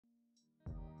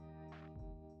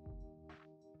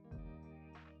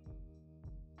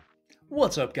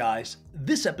What's up, guys?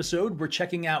 This episode, we're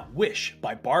checking out Wish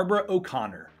by Barbara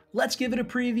O'Connor. Let's give it a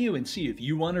preview and see if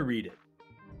you want to read it.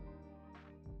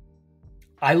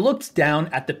 I looked down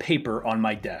at the paper on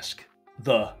my desk,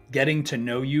 the Getting to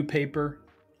Know You paper.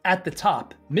 At the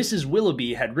top, Mrs.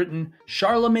 Willoughby had written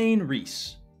Charlemagne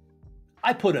Reese.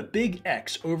 I put a big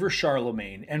X over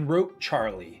Charlemagne and wrote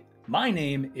Charlie. My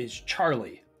name is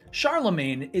Charlie.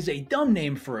 Charlemagne is a dumb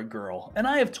name for a girl, and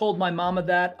I have told my mama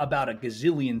that about a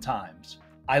gazillion times.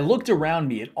 I looked around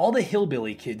me at all the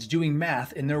hillbilly kids doing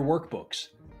math in their workbooks.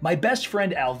 My best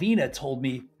friend Alvina told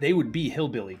me they would be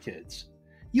hillbilly kids.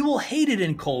 "You will hate it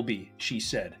in Colby," she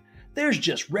said. "There's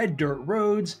just red dirt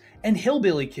roads and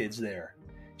hillbilly kids there."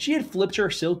 She had flipped her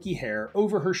silky hair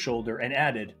over her shoulder and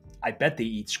added, "I bet they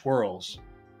eat squirrels."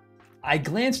 I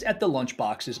glanced at the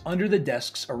lunchboxes under the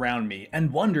desks around me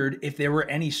and wondered if there were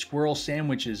any squirrel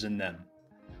sandwiches in them.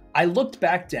 I looked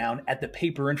back down at the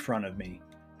paper in front of me.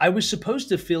 I was supposed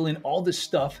to fill in all the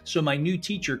stuff so my new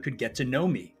teacher could get to know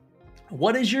me.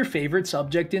 What is your favorite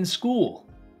subject in school?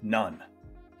 None.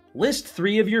 List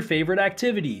 3 of your favorite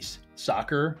activities: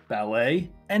 soccer, ballet,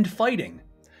 and fighting.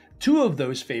 2 of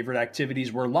those favorite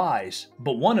activities were lies,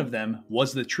 but one of them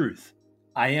was the truth.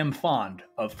 I am fond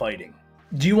of fighting.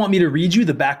 Do you want me to read you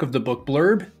the back of the book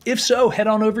blurb? If so, head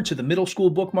on over to the Middle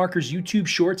School Bookmarkers YouTube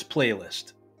Shorts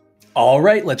playlist.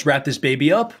 Alright, let's wrap this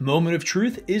baby up. Moment of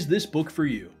truth, is this book for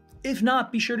you? If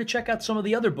not, be sure to check out some of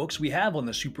the other books we have on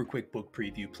the Super Quick Book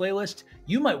Preview playlist.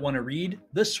 You might want to read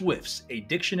The Swifts, A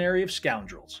Dictionary of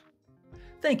Scoundrels.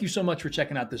 Thank you so much for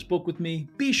checking out this book with me.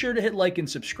 Be sure to hit like and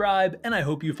subscribe, and I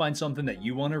hope you find something that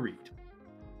you want to read.